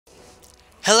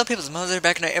Hello people, it's Mother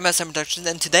back in our e37 Productions,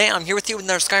 and today I'm here with you with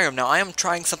another Skyrim. Now I am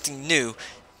trying something new.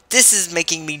 This is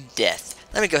making me death.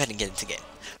 Let me go ahead and get into the game.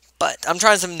 But I'm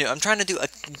trying something new. I'm trying to do a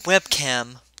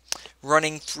webcam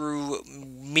running through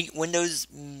Windows,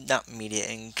 not Media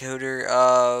Encoder,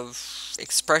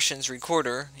 Expressions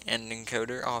Recorder and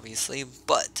Encoder, obviously,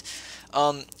 but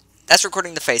that's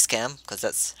recording the face cam, because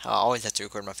that's how I always have to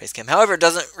record my face cam. However, it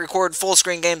doesn't record full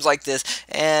screen games like this,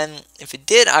 and if it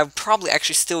did, I would probably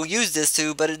actually still use this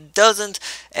too, but it doesn't,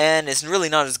 and it's really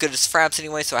not as good as Fraps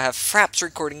anyway, so I have Fraps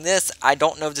recording this. I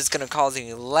don't know if this is going to cause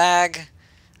any lag.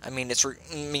 I mean,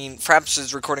 Fraps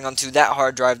is recording onto that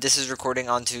hard drive, this is recording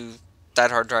onto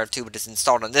that hard drive too, but it's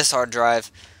installed on this hard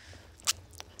drive.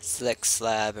 Select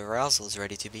slab arousal is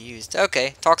ready to be used.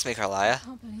 Okay, talk to me, Carlia. I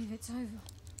can't believe it's over.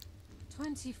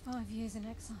 25 years in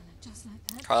exile, and just like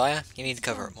that. Carlia, you need to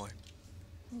cover it more.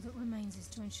 All that remains is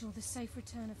to ensure the safe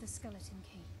return of the skeleton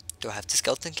key. Do I have the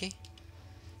skeleton key?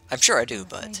 I'm sure I do,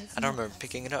 but I don't remember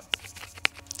picking it up.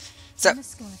 So,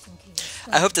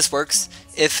 I hope this works.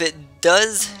 If it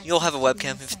does, you'll have a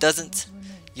webcam. If it doesn't,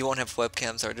 you won't have a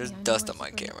webcam, so there's dust on my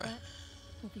camera.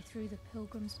 Will be through the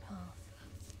Pilgrim's Path.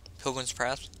 Pilgrim's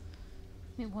Path?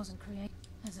 It wasn't created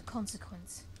as a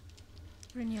consequence.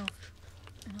 Brynjolf,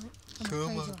 and I'm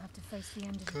afraid you'll have to face the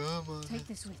end of it. Take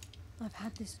this with you. I've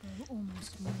had this bow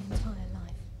almost my entire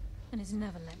life, and it's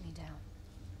never let me down.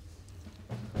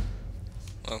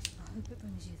 Well, I hope it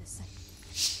brings you the same.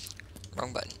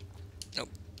 Wrong button. Nope.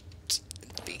 It's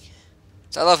B.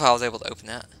 So I love how I was able to open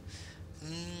that.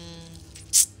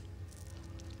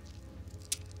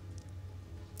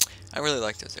 I really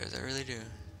like those arrows, I really do.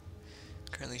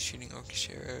 Currently shooting orcish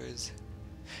arrows.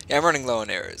 Yeah, I'm running low on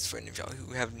arrows for any of y'all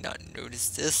who have not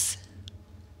noticed this.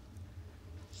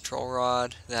 Troll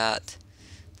rod, that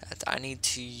I need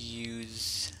to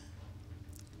use.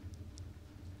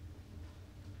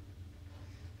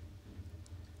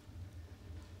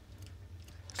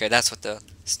 Okay, that's what the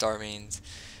star means.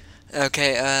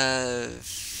 Okay,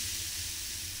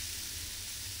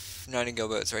 Nightingale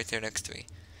boat's right there next to me.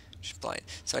 Just blind.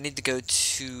 So I need to go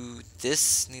to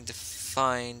this, need to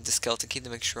find the skeleton key to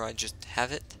make sure I just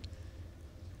have it.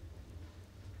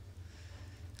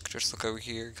 Just look over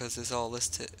here because it's all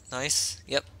listed. Nice.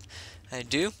 Yep, I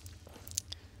do.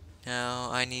 Now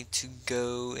I need to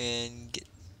go and get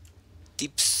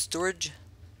deep storage.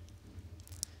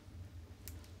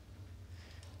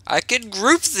 I could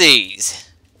group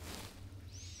these.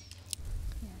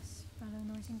 Yes, fellow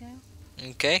Nightingale.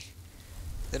 Okay.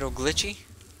 Little glitchy.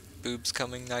 Boobs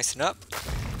coming nice and up.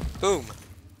 Boom.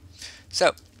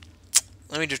 So,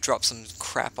 let me just drop some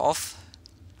crap off.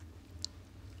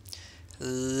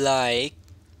 Like,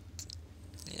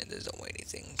 yeah, there's don't weigh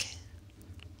anything.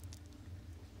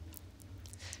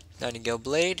 Nightingale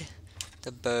blade,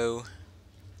 the bow.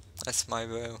 That's my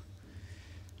bow.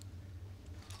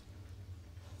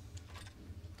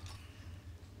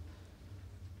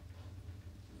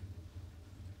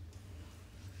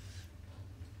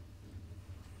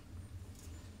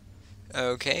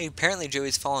 Okay, apparently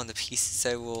Joey's falling to pieces.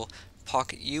 I will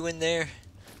pocket you in there.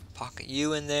 Pocket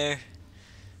you in there.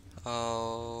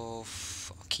 Oh,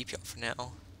 I'll keep you up for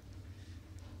now.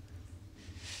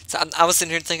 So I was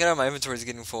sitting here thinking, oh, my inventory is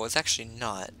getting full. It's actually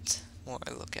not. The more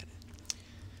I look at it.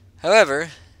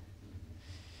 However,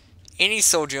 any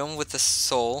soul gem with a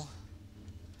soul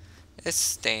is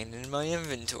staying in my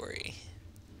inventory.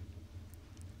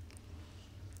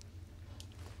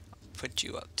 I'll put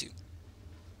you up to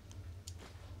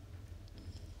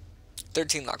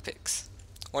 13 lockpicks.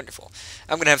 Wonderful.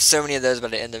 I'm gonna have so many of those by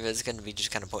the end of it. It's gonna be just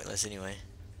kind of pointless anyway.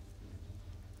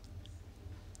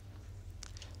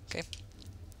 Okay.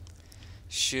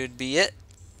 Should be it.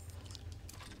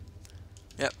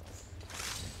 Yep.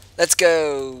 Let's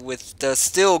go with the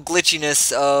still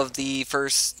glitchiness of the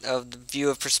view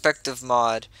of perspective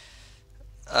mod.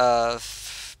 I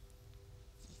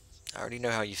already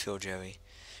know how you feel, Joey.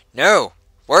 No!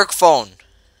 Work phone!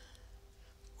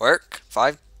 Work?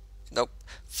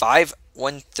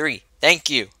 513. Thank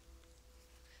you.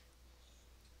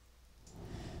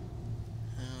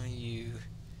 How you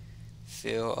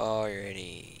feel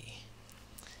already.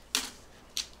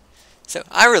 So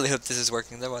I really hope this is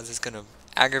working, otherwise it's gonna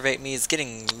aggravate me. It's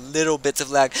getting little bits of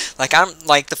lag.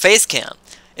 Like the face cam.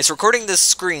 It's recording the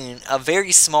screen, a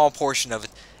very small portion of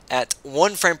it, at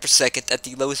 1 frame per second at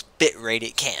the lowest bit rate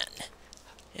it can.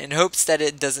 In hopes that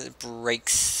it doesn't break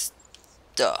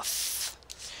stuff.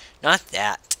 Not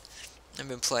that. I've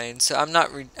been playing, so I'm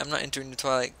not entering the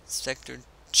Twilight Sector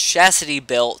chastity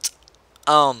belt.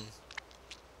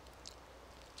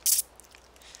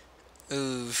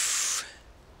 Oof.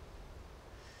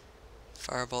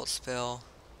 Firebolt spell.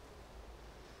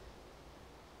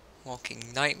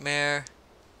 Walking Nightmare.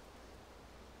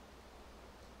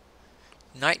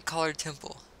 Night-Caller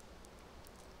Temple.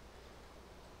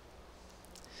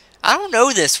 I don't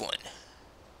know this one.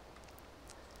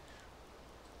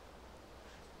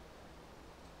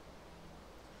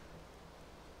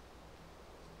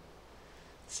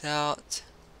 It's out.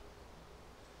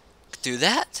 Do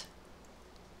that.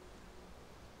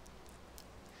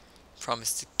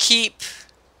 Promise to keep.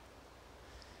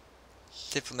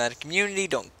 Diplomatic immunity.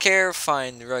 Don't care.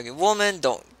 Find the rugged woman.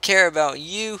 Don't care about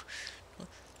you.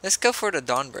 Let's go for the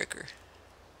Dawnbreaker.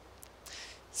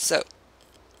 So.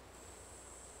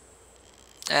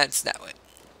 That's that way.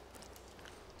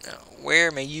 Now,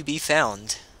 where may you be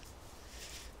found?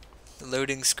 The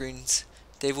loading screens.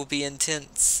 They will be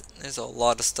intense. There's a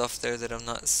lot of stuff there that I'm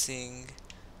not seeing.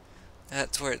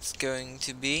 That's where it's going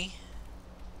to be.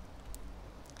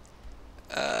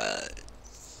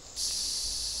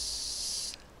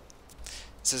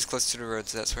 This is close to the road,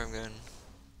 so that's where I'm going.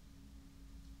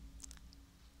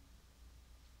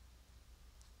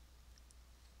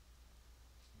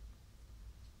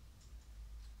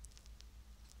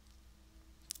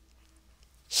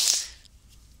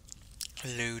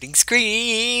 Loading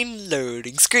screen, I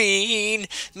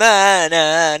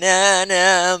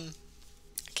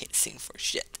can't sing for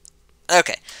shit.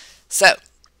 Okay, so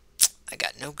I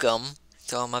got no gum.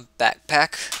 It's all in my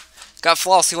backpack. Got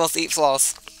floss. Who wants to eat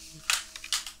floss?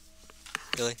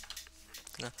 Really?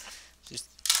 No. Just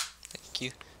thank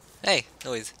you. Hey,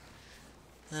 noise.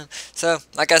 So,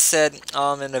 like I said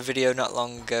in a video not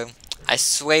long ago, I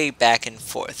sway back and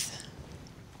forth.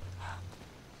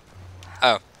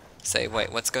 Oh, say,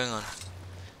 wait, what's going on?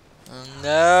 Oh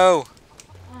no!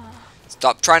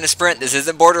 Stop trying to sprint. This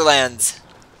isn't Borderlands.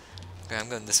 Okay, I'm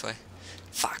going this way.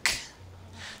 Fuck.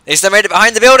 They still made it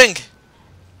behind the building.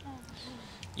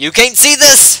 You can't see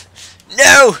this.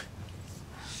 No.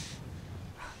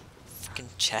 Fucking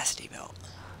chastity belt.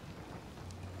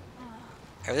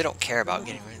 I really don't care about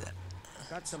getting rid of that.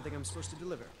 Got something I'm supposed to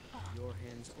deliver. Your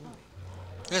hands only.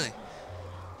 Really?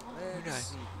 Let's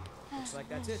see. Looks like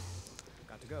that's it.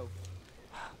 Got to go.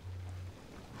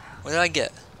 What did I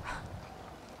get?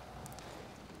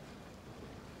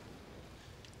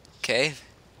 Okay.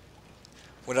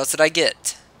 What else did I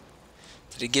get?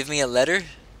 Did it give me a letter?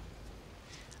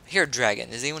 I hear a dragon.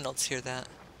 Does anyone else hear that?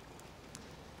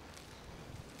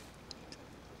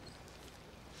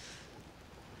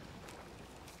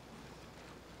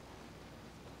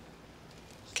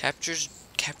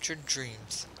 Captured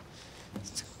dreams.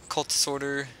 Cult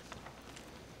disorder.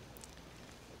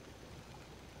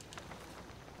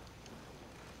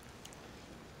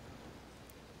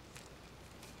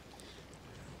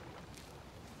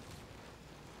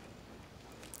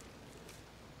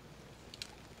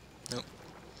 Nope.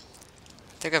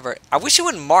 I wish it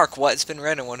would mark what's been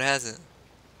read and what hasn't.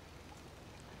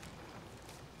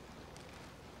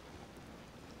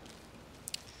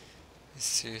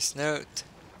 Serious note.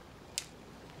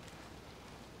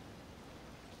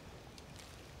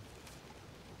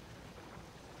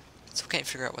 Still can't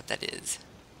figure out what that is.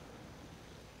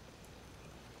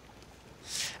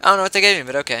 I don't know what they gave me,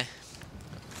 but okay.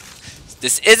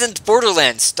 This isn't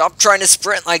Borderlands. Stop trying to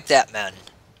sprint like that, man.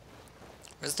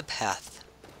 Where's the path?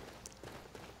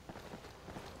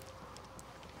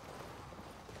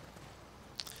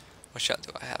 What shot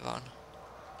do I have on?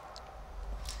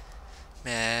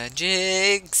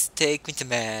 Magics, take me to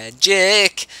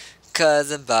magic,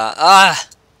 'cause I'm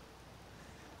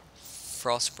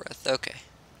Frost breath, okay.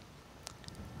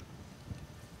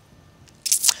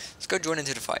 Let's go join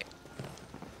into the fight.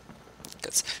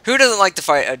 'Cause who doesn't like to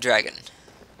fight a dragon?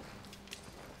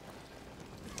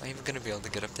 Am I even gonna be able to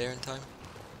get up there in time?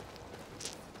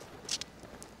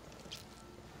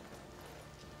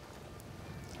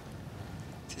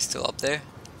 Is he still up there?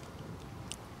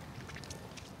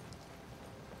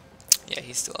 Yeah,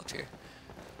 he's still up here.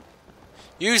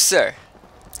 You, sir.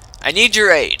 I need your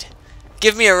aid.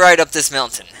 Give me a ride up this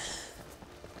mountain.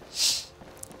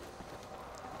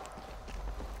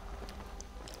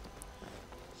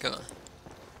 Come on.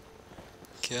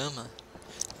 Come on.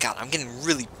 God, I'm getting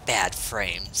really bad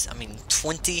frames. I mean,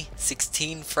 20,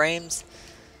 16 frames.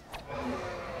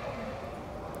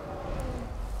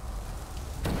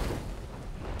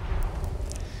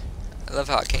 I love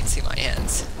how I can't see my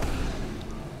hands.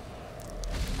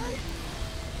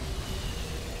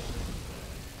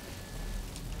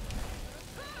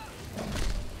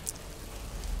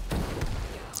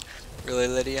 Really,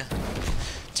 Lydia?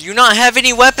 Do you not have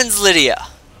any weapons, Lydia?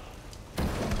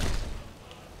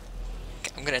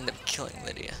 Okay, I'm gonna end up killing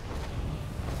Lydia.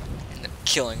 End up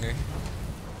killing her.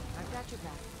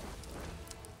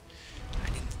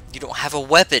 You don't have a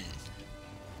weapon.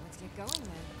 Let's get going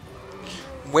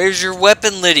then. Where's your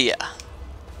weapon, Lydia?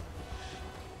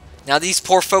 Now these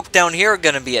poor folk down here are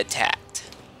gonna be attacked.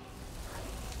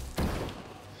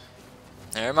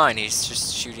 Never mind, he's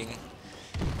just shooting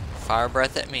fire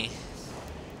breath at me.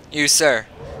 You, sir,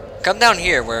 come down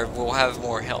here where we'll have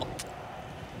more help.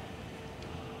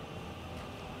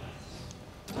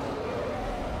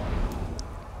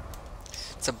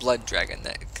 It's a blood dragon.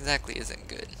 That exactly isn't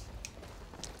good.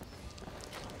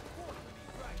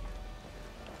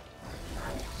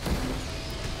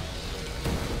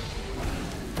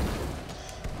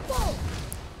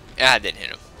 Yeah, I didn't hit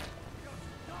him.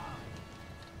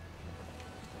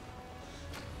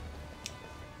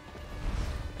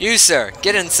 You, sir,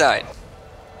 get inside.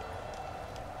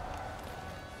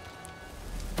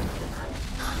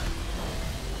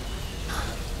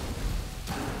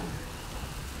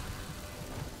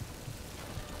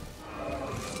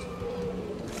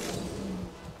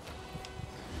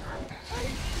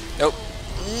 Nope.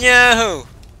 No!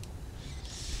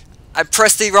 I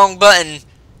pressed the wrong button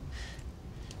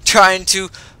trying to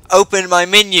open my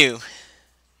menu.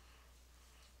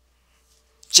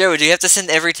 Joe, do you have to send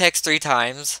every text 3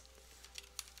 times?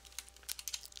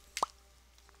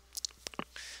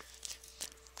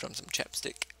 Put on some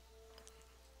chapstick.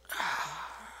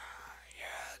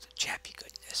 Yeah, the chappy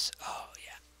goodness. Oh,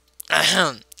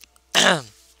 yeah.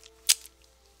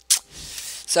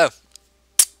 So,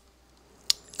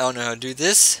 I don't know how to do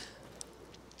this.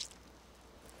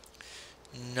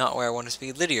 Not where I want to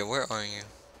be. Lydia, where are you?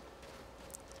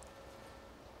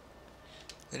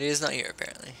 Lydia's not here,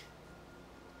 apparently.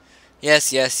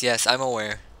 Yes, yes, yes, I'm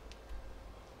aware.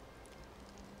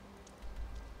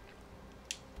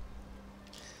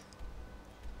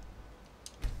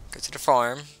 Go to the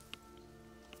farm.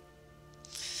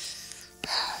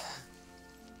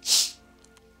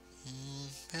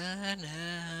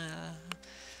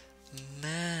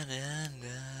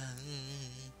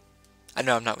 I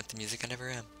know I'm not with the music, I never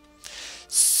am.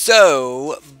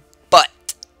 So, but,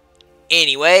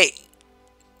 anyway,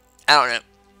 I don't know.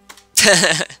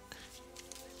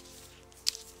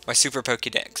 My Super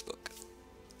Pokédex book.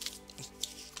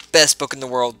 Best book in the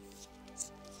world.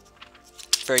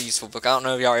 Very useful book. I don't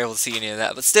know if y'all are able to see any of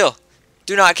that, but still,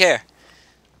 do not care.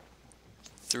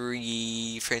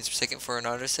 3 frames per second for an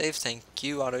autosave. Thank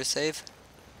you, autosave.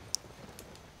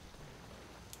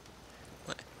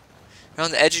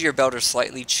 Around the edge of your belt are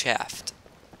slightly chaffed.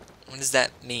 What does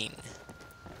that mean?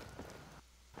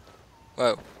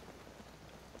 Whoa.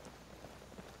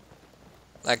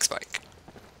 Lag spike.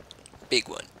 Big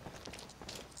one.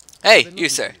 Hey, you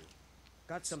sir.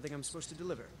 Got something I'm supposed to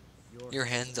deliver. Your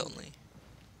hands only.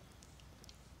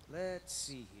 Let's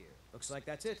see here. Looks like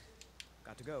that's it.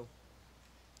 Got to go.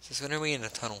 Since when are we in a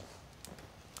tunnel?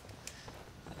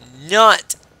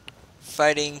 Not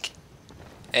fighting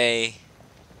a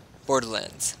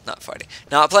Borderlands. Not fighting.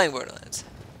 Not playing Borderlands.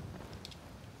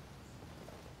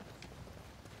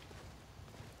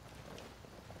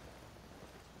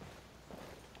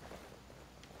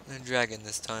 No dragon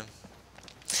this time.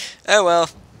 Oh well.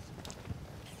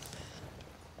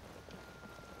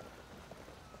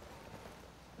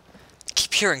 I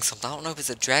keep hearing something. I don't know if it's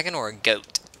a dragon or a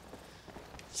goat.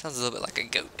 Sounds a little bit like a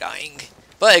goat dying.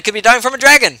 But it could be dying from a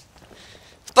dragon.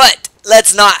 But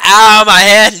let's not. Ow, my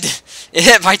hand! It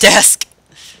hit my desk.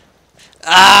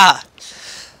 Ah!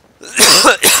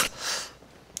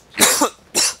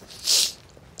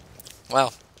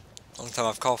 Wow. Long time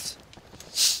I've coughed.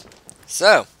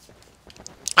 So.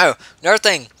 Oh, another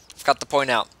thing I forgot to point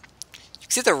out. You can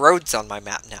see the roads on my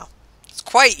map now. It's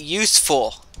quite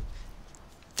useful.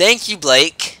 Thank you,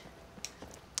 Blake.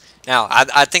 Now,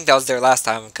 I think that was there last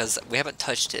time because we haven't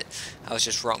touched it. I was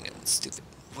just wrong and stupid.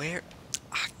 Where?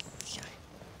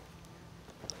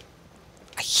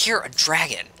 I hear a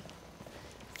dragon.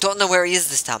 Don't know where he is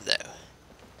this time, though.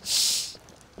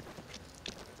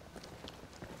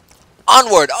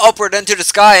 Onward, upward into the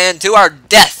sky and to our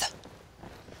death.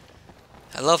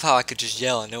 I love how I could just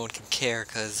yell and no one can care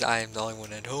because I am the only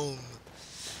one at home.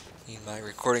 In my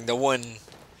recording, the one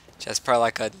just probably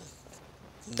like a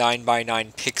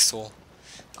 9x9 pixel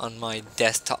on my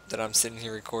desktop that I'm sitting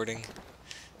here recording.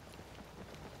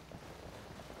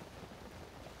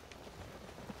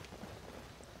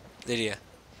 Lydia,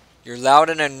 you're loud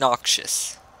and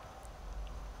obnoxious.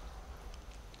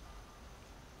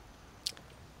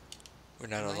 We're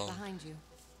not Right alone. behind you.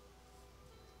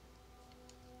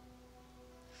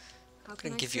 I'm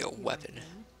gonna give you a weapon.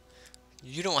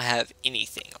 You don't have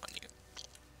anything on you.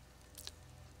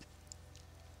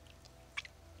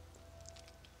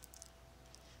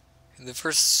 And the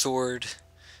first sword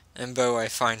and bow I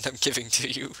find I'm giving to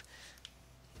you.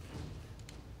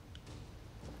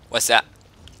 What's that?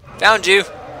 Found you!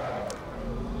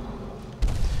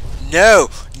 No!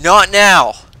 Not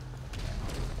now!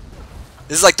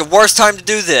 This is like the worst time to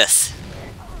do this.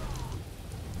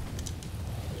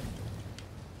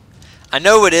 I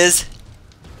know it is.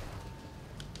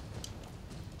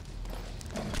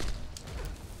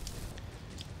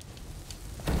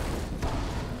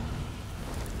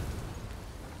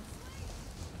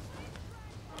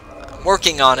 I'm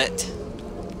working on it.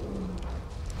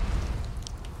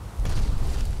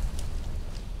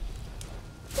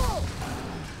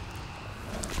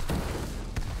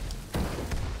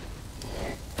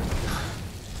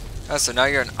 Oh, so now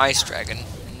you're an ice dragon.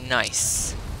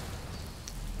 Nice.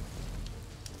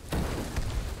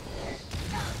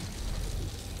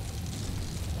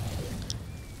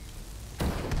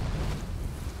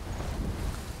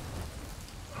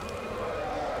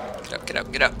 Get up, get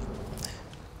up, get up.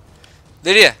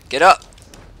 Lydia, get up.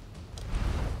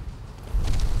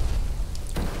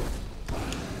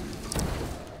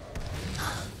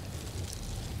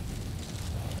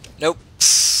 Nope.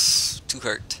 Too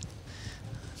hurt.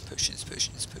 Potions,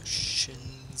 potions,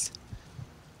 potions.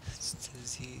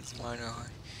 Disease, minor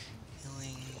heart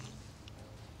healing.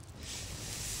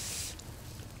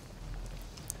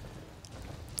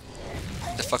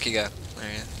 The fuck you got?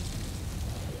 There you go.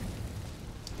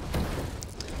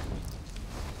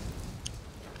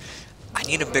 I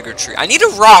need a bigger tree. I need a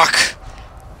rock!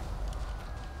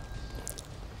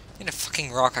 I need a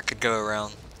fucking rock I could go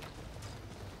around.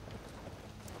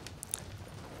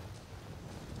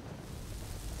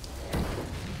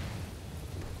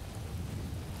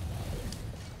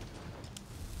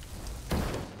 I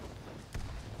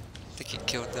think he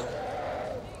killed them.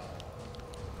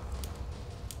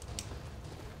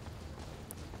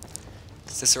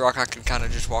 Is this a rock I can kind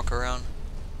of just walk around?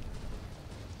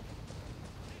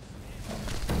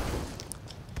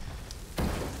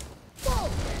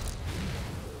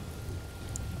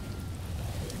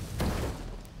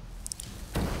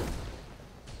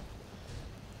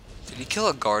 Did he kill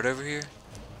a guard over here?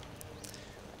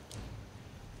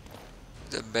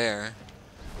 The bear.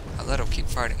 I let him keep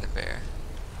fighting the bear.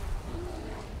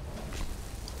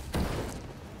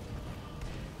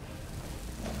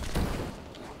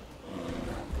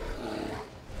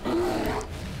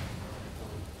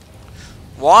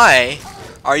 Why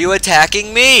are you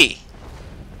attacking me?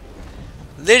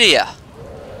 Lydia.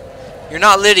 You're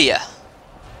not Lydia.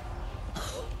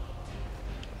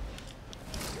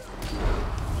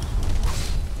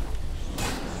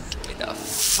 Get the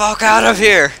fuck out of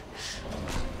here.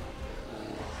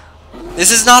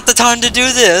 This is not the time to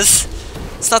do this.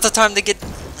 It's not the time to get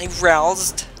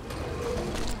aroused.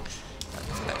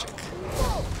 Magic.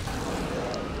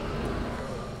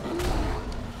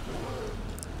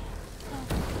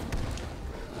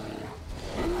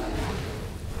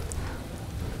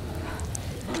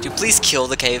 Could you please kill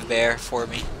the cave bear for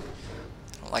me?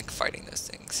 I don't like fighting those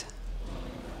things.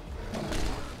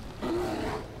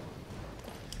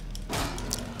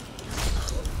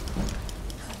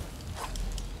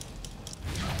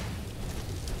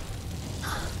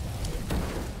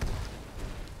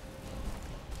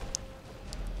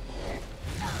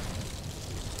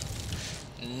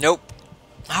 Nope.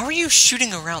 How are you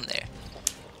shooting around there?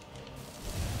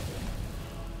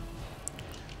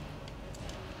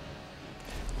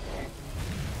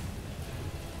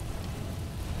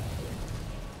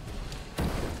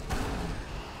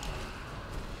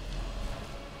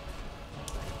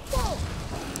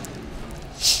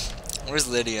 Where's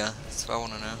Lydia? That's what I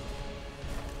want to know.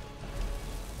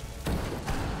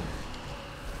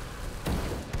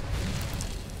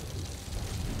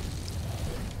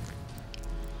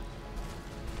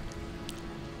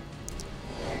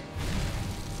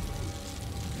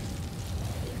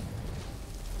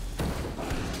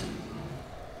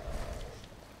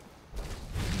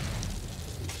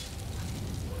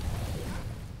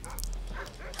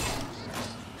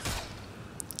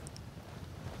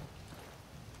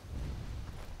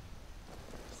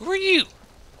 Who are you?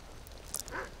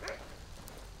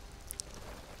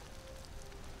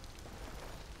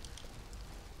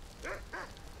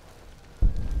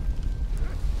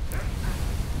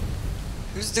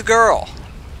 Who's the girl?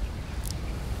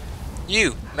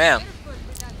 You, ma'am.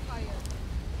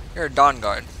 You're a Dawn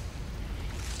Guard.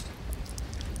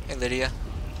 Hey, Lydia.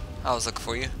 I was looking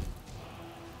for you.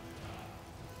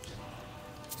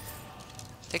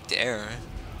 Take the arrow.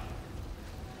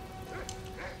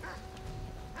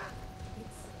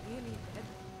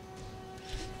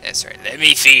 That's right, let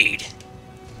me feed.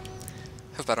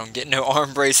 Hope I don't get no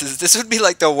arm braces. This would be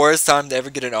like the worst time to ever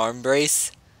get an arm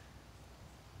brace.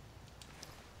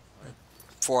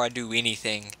 before I do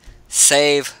anything.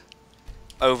 Save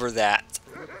over that.